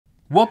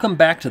Welcome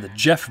back to the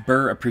Jeff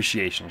Burr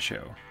Appreciation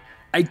Show.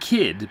 I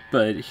kid,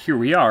 but here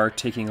we are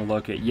taking a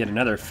look at yet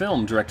another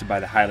film directed by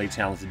the highly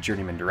talented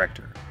journeyman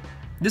director.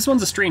 This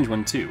one's a strange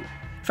one too.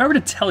 If I were to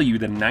tell you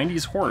that a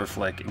 90s horror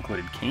flick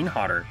included Kane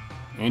Hodder,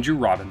 Andrew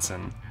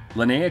Robinson,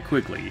 Linnea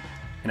Quigley,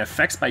 and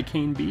effects by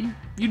Kane B,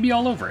 you'd be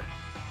all over it.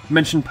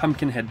 Mention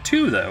Pumpkinhead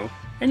 2 though,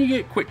 and you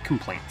get quick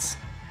complaints.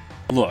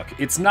 Look,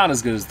 it's not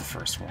as good as the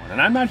first one,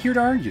 and I'm not here to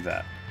argue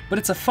that, but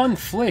it's a fun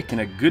flick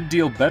and a good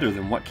deal better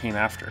than what came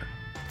after.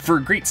 For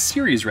a great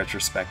series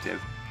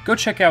retrospective, go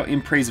check out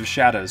In Praise of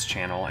Shadows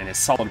channel and his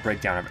solid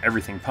breakdown of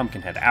everything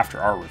Pumpkinhead after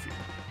our review.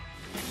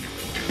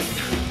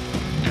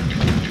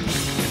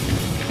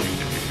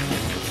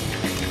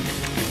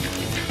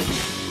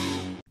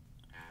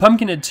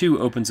 Pumpkinhead 2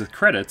 opens with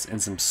credits and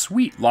some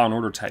sweet Law &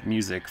 Order type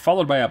music,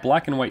 followed by a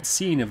black and white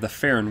scene of the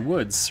Farron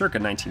Woods circa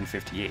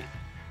 1958.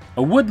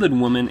 A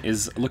woodland woman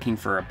is looking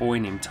for a boy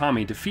named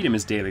Tommy to feed him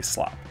his daily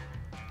slop.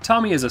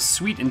 Tommy is a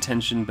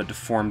sweet-intentioned but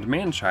deformed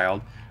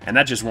man-child, and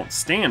that just won't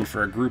stand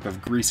for a group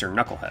of greaser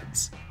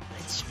knuckleheads.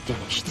 Let's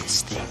finish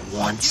this thing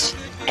once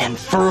and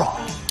for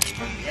all.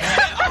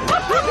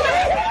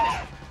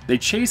 They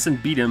chase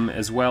and beat him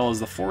as well as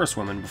the forest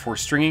woman before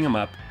stringing him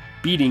up,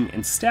 beating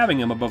and stabbing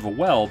him above a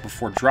well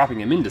before dropping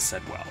him into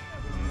said well.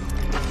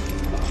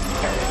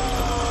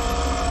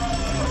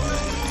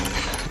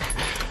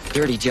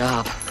 Dirty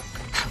job,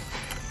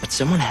 but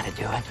someone had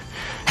to do it.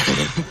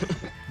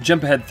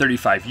 Jump ahead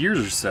 35 years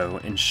or so,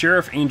 and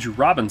Sheriff Andrew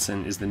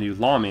Robinson is the new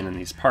lawman in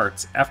these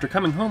parts after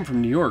coming home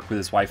from New York with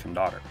his wife and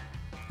daughter.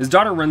 His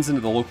daughter runs into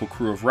the local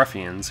crew of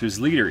ruffians whose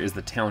leader is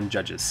the town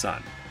judge's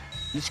son.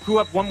 You screw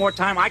up one more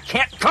time, I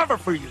can't cover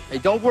for you! Hey,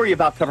 don't worry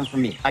about covering for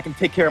me. I can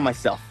take care of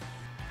myself.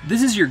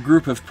 This is your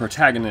group of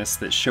protagonists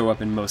that show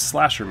up in most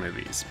slasher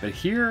movies, but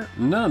here,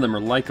 none of them are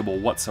likable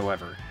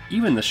whatsoever,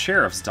 even the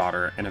sheriff's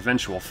daughter and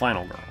eventual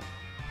final girl.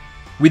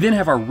 We then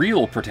have our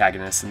real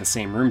protagonists in the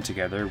same room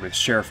together, with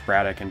Sheriff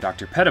Braddock and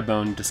Dr.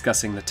 Pettibone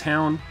discussing the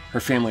town, her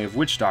family of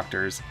witch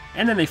doctors,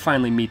 and then they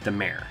finally meet the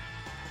mayor.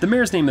 The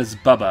mayor's name is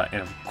Bubba,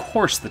 and of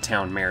course the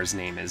town mayor's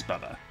name is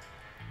Bubba.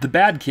 The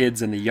bad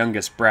kids and the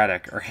youngest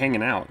Braddock are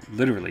hanging out,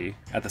 literally,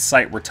 at the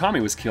site where Tommy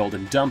was killed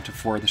and dumped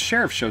before the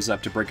sheriff shows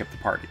up to break up the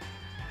party.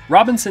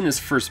 Robinson is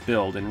first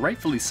billed, and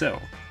rightfully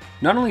so.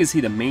 Not only is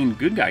he the main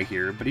good guy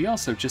here, but he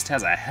also just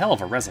has a hell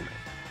of a resume.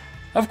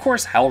 Of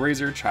course,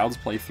 Hellraiser, Child's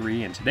Play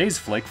 3, and today's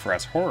flick for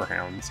us horror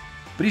hounds,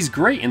 but he's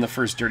great in the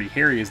first Dirty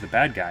Harry as the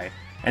bad guy,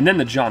 and then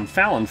the John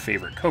Fallon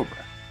favorite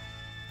Cobra.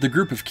 The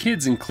group of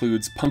kids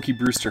includes Punky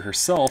Brewster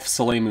herself,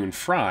 Soleil Moon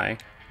Frye,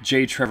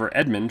 J. Trevor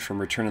Edmond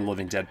from Return of the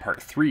Living Dead Part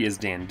 3 as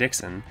Dan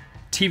Dixon,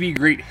 TV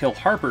great Hill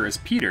Harper as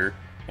Peter,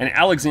 and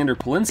Alexander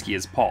Polinsky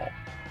as Paul.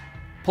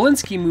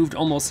 Polinsky moved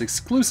almost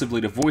exclusively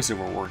to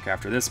voiceover work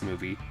after this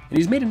movie, and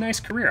he's made a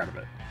nice career out of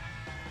it.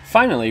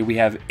 Finally, we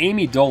have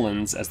Amy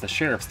Dolenz as the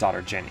sheriff's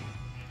daughter, Jenny.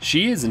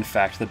 She is, in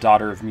fact, the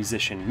daughter of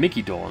musician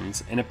Mickey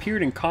Dolenz and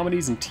appeared in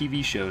comedies and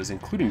TV shows,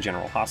 including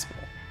General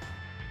Hospital.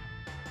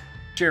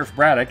 Sheriff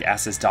Braddock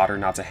asks his daughter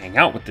not to hang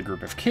out with the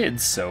group of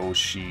kids, so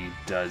she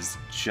does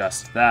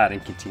just that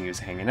and continues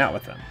hanging out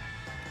with them.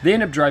 They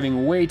end up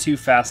driving way too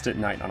fast at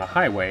night on a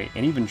highway,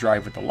 and even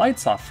drive with the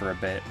lights off for a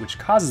bit, which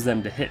causes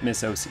them to hit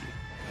Miss Ossie.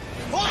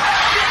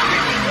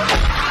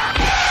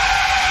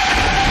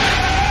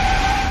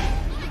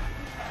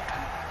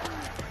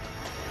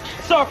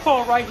 It's our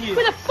fault right here.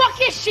 Who the fuck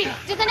is she?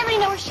 Does anybody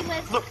know where she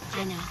lives? Look.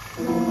 I know.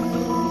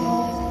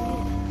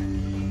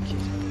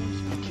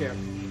 Be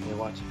careful. They're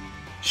watching.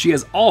 She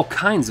has all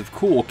kinds of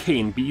cool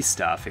K&B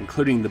stuff,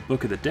 including the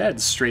Book of the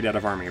Dead straight out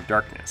of Army of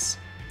Darkness.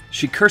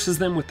 She curses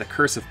them with the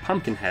curse of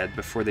Pumpkinhead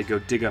before they go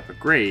dig up a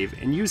grave,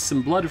 and use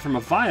some blood from a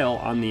vial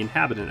on the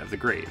inhabitant of the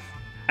grave.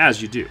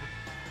 As you do.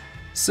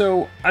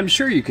 So, I'm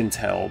sure you can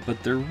tell,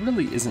 but there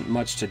really isn't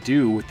much to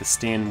do with the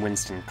Stan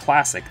Winston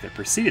classic that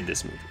preceded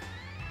this movie.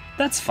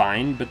 That's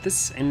fine, but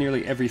this and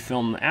nearly every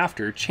film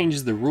after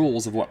changes the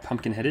rules of what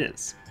Pumpkinhead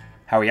is.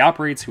 How he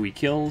operates, who he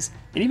kills,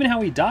 and even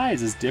how he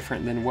dies is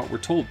different than what we're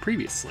told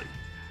previously.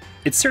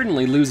 It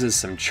certainly loses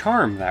some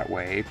charm that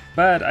way,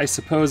 but I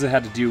suppose it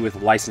had to do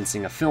with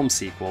licensing a film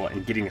sequel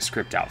and getting a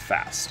script out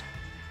fast.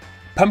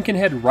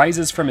 Pumpkinhead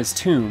rises from his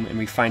tomb and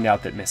we find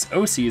out that Miss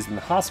Ossie is in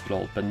the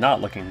hospital, but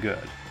not looking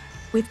good.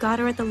 We've got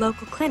her at the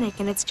local clinic,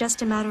 and it's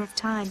just a matter of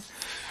time.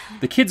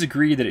 The kids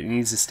agree that it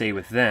needs to stay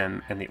with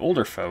them, and the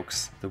older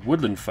folks, the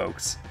woodland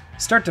folks,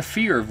 start to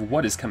fear of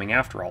what is coming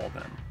after all of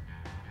them.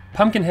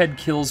 Pumpkinhead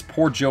kills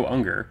poor Joe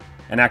Unger,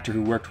 an actor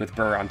who worked with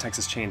Burr on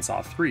Texas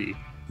Chainsaw 3,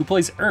 who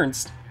plays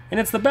Ernst, and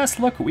it's the best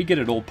look we get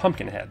at old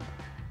Pumpkinhead.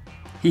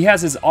 He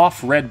has his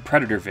off-red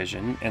predator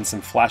vision and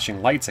some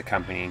flashing lights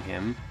accompanying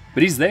him,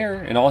 but he's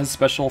there in all his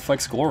special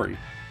effects glory.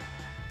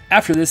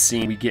 After this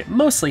scene, we get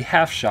mostly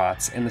half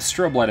shots, and the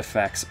strobe light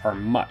effects are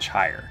much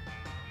higher.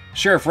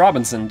 Sheriff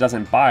Robinson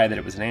doesn't buy that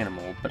it was an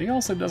animal, but he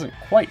also doesn't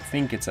quite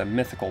think it's a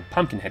mythical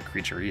Pumpkinhead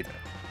creature either.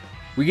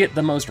 We get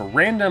the most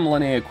random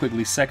Linnea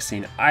Quigley sex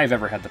scene I've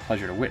ever had the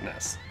pleasure to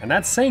witness, and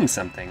that's saying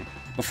something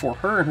before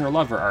her and her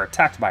lover are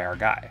attacked by our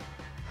guy.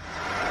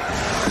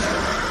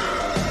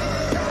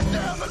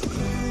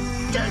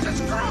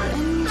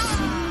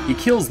 He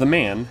kills the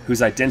man,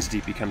 whose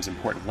identity becomes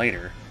important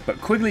later, but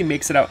Quigley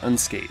makes it out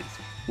unscathed.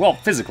 Well,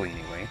 physically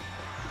anyway.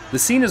 The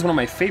scene is one of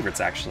my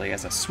favorites actually,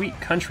 as a sweet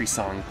country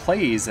song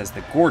plays as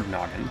the gourd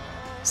noggin,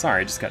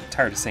 sorry I just got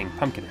tired of saying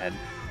Pumpkinhead,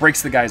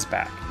 breaks the guy's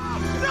back.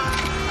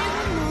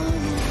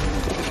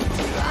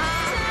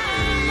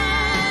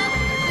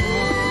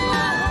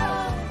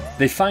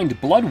 They find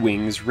blood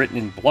wings written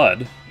in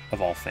blood,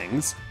 of all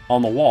things,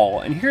 on the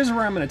wall, and here's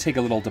where I'm going to take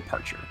a little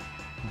departure.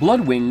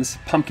 Blood Wings,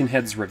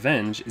 Pumpkinhead's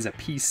Revenge is a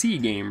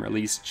PC game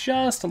released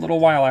just a little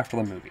while after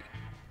the movie.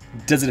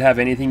 Does it have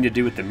anything to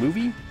do with the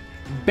movie?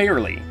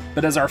 Barely,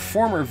 but as our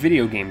former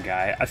video game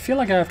guy, I feel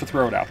like I have to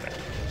throw it out there.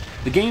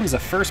 The game's a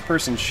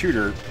first-person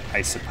shooter,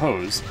 I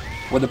suppose,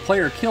 where the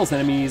player kills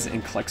enemies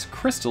and collects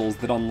crystals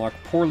that unlock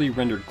poorly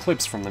rendered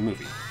clips from the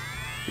movie.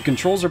 The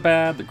controls are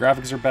bad, the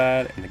graphics are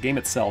bad, and the game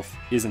itself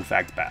is in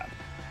fact bad.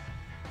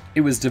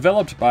 It was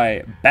developed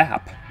by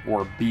BAP,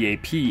 or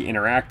BAP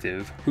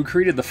Interactive, who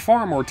created the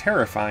far more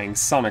terrifying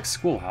Sonic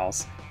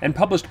Schoolhouse, and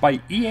published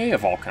by EA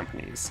of all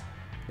companies.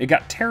 It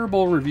got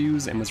terrible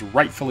reviews and was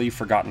rightfully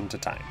forgotten to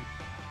time.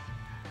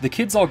 The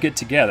kids all get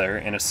together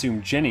and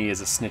assume Jenny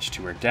is a snitch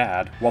to her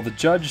dad, while the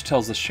judge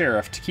tells the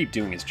sheriff to keep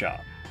doing his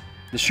job.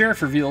 The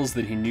sheriff reveals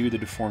that he knew the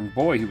deformed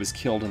boy who was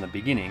killed in the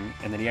beginning,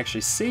 and that he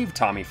actually saved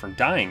Tommy from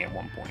dying at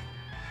one point.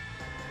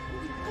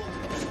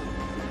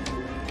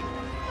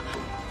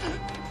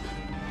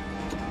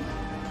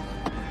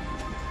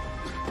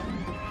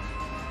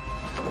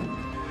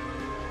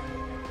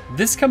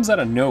 This comes out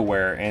of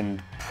nowhere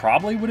and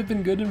probably would have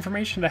been good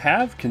information to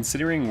have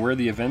considering where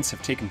the events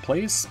have taken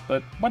place,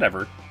 but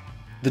whatever.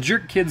 The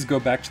jerk kids go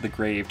back to the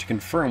grave to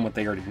confirm what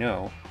they already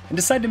know, and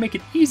decide to make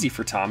it easy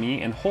for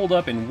Tommy and hold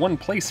up in one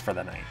place for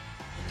the night.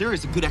 There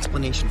is a good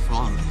explanation for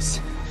all of this.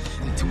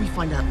 Until we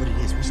find out what it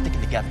is, we're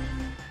sticking together.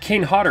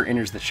 Kane Hodder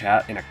enters the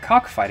chat in a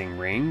cockfighting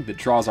ring that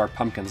draws our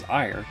pumpkin's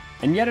ire,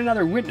 and yet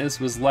another witness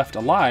was left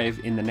alive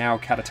in the now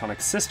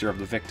catatonic sister of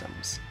the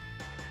victims.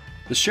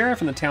 The sheriff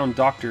and the town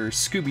doctor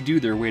Scooby-Doo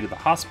their way to the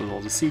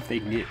hospital to see if they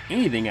can get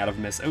anything out of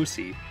Miss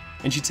O.C.,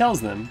 and she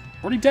tells them,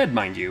 already dead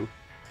mind you,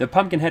 that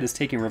Pumpkinhead is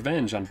taking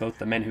revenge on both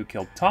the men who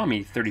killed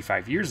Tommy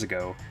 35 years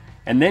ago,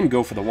 and then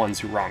go for the ones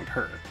who wronged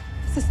her.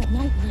 This is a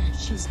nightmare.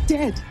 She's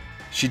dead.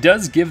 She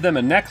does give them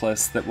a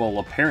necklace that will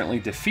apparently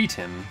defeat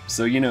him,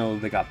 so you know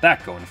they got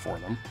that going for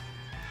them.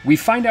 We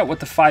find out what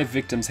the 5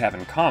 victims have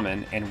in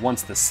common, and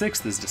once the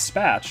 6th is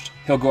dispatched,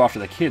 he'll go after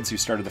the kids who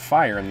started the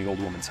fire in the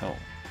old woman's home.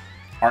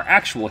 Our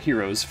actual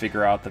heroes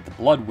figure out that the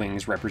blood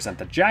wings represent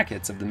the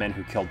jackets of the men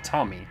who killed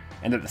Tommy,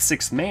 and that the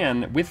 6th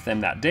man with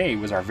them that day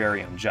was our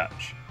very own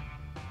judge.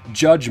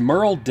 Judge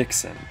Merle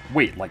Dixon.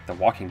 Wait, like the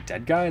Walking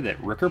Dead guy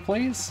that Rooker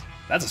plays?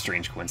 That's a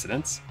strange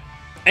coincidence.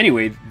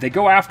 Anyway, they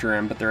go after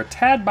him, but they're a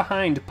tad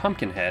behind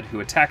Pumpkinhead, who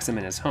attacks him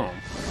in his home.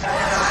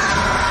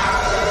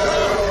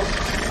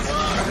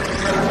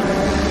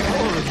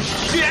 Holy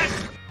shit!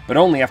 But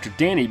only after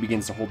Danny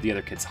begins to hold the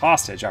other kids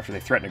hostage after they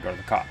threaten to go to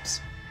the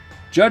cops.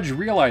 Judge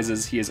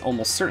realizes he is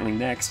almost certainly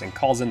next and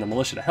calls in the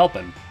militia to help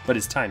him, but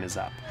his time is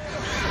up.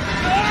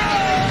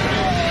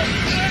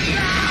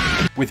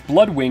 With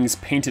blood wings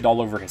painted all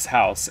over his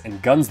house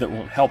and guns that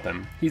won't help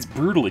him, he's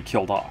brutally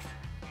killed off.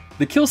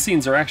 The kill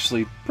scenes are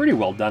actually pretty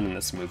well done in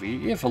this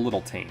movie, if a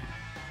little tame.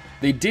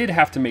 They did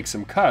have to make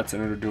some cuts in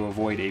order to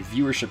avoid a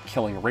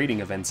viewership-killing rating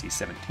of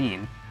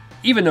NC-17,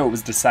 even though it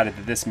was decided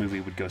that this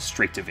movie would go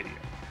straight to video.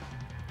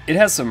 It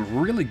has some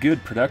really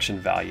good production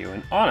value,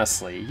 and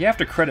honestly, you have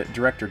to credit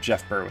director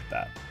Jeff Burr with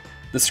that.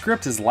 The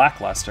script is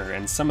lackluster,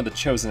 and some of the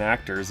chosen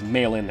actors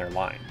mail in their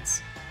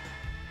lines.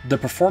 The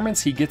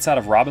performance he gets out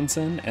of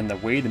Robinson and the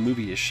way the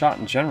movie is shot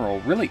in general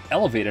really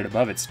elevate it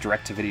above its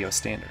direct-to-video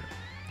standard.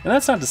 And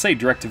that's not to say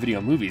direct-to-video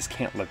movies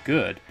can't look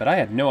good, but I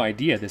had no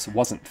idea this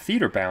wasn't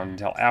theater-bound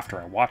until after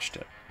I watched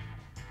it.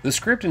 The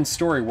script and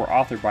story were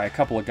authored by a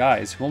couple of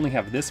guys who only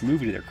have this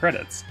movie to their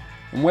credits,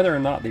 and whether or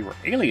not they were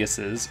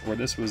aliases or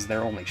this was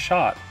their only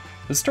shot,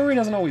 the story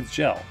doesn't always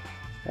gel,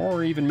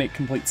 or even make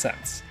complete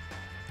sense.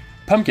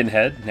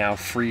 Pumpkinhead, now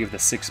free of the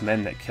 6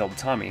 men that killed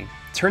Tommy,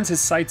 turns his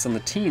sights on the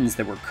teens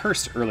that were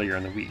cursed earlier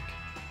in the week.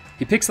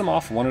 He picks them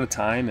off one at a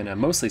time in a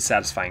mostly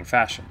satisfying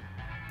fashion.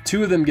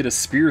 2 of them get a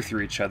spear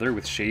through each other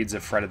with shades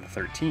of Friday the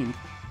 13th,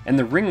 and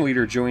the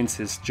ringleader joins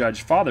his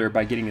judge father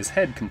by getting his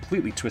head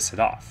completely twisted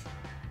off.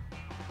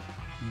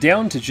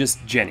 Down to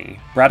just Jenny,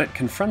 Braddock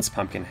confronts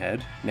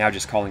Pumpkinhead, now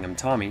just calling him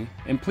Tommy,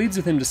 and pleads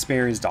with him to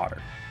spare his daughter.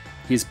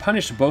 He has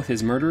punished both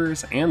his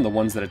murderers and the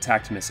ones that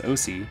attacked Miss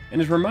O.C., and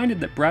is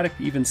reminded that Braddock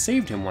even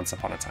saved him once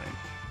upon a time.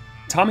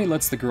 Tommy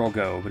lets the girl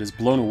go, but is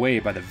blown away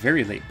by the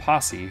very late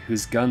posse,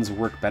 whose guns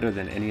work better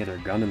than any other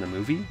gun in the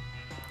movie,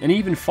 and he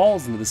even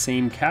falls into the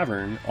same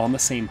cavern on the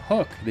same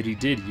hook that he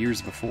did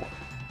years before.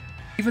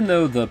 Even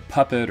though the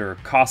puppet or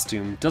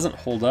costume doesn't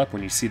hold up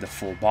when you see the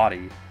full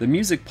body, the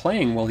music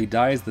playing while he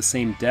dies the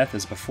same death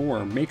as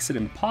before makes it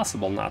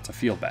impossible not to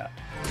feel bad.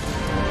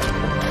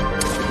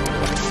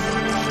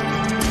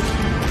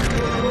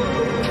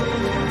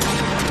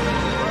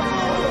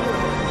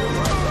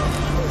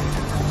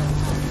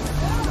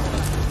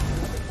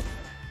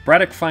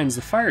 Braddock finds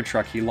the fire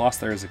truck he lost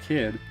there as a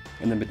kid,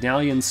 and the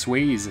medallion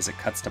sways as it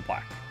cuts to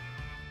black.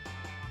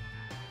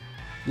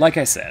 Like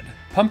I said,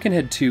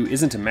 Pumpkinhead 2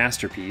 isn't a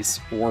masterpiece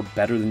or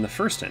better than the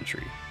first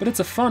entry, but it's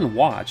a fun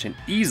watch and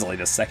easily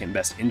the second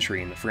best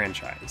entry in the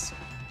franchise.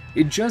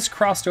 It just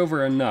crossed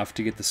over enough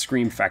to get the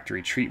Scream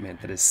Factory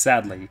treatment that is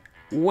sadly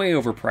way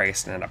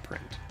overpriced and out of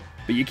print,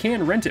 but you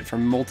can rent it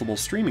from multiple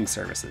streaming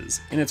services,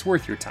 and it's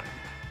worth your time.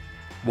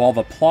 While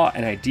the plot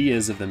and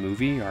ideas of the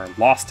movie are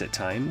lost at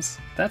times,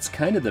 that's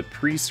kind of the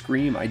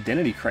pre-Scream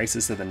identity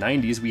crisis of the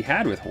 90s we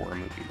had with horror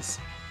movies.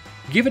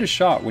 Give it a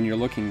shot when you're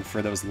looking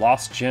for those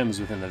lost gems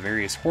within the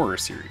various horror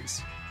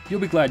series. You'll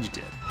be glad you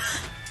did.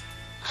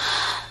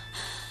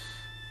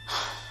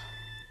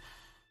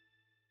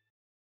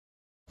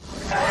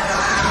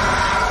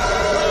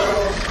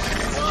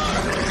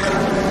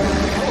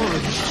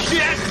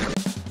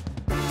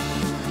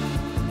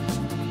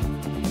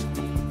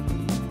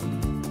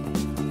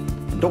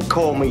 Don't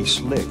call me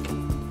slick.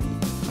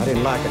 I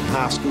didn't like it in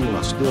high school and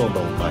I still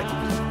don't like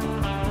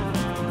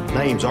it.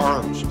 Name's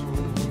Ernst.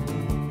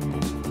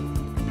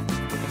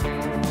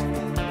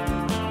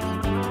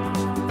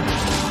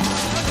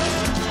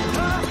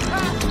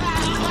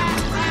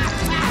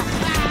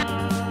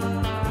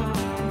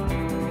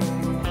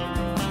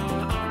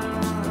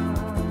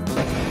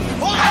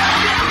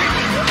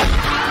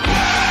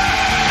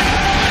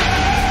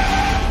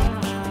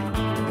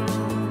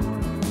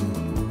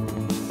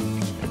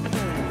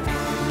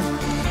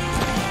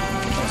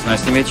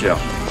 Nice to meet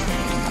you.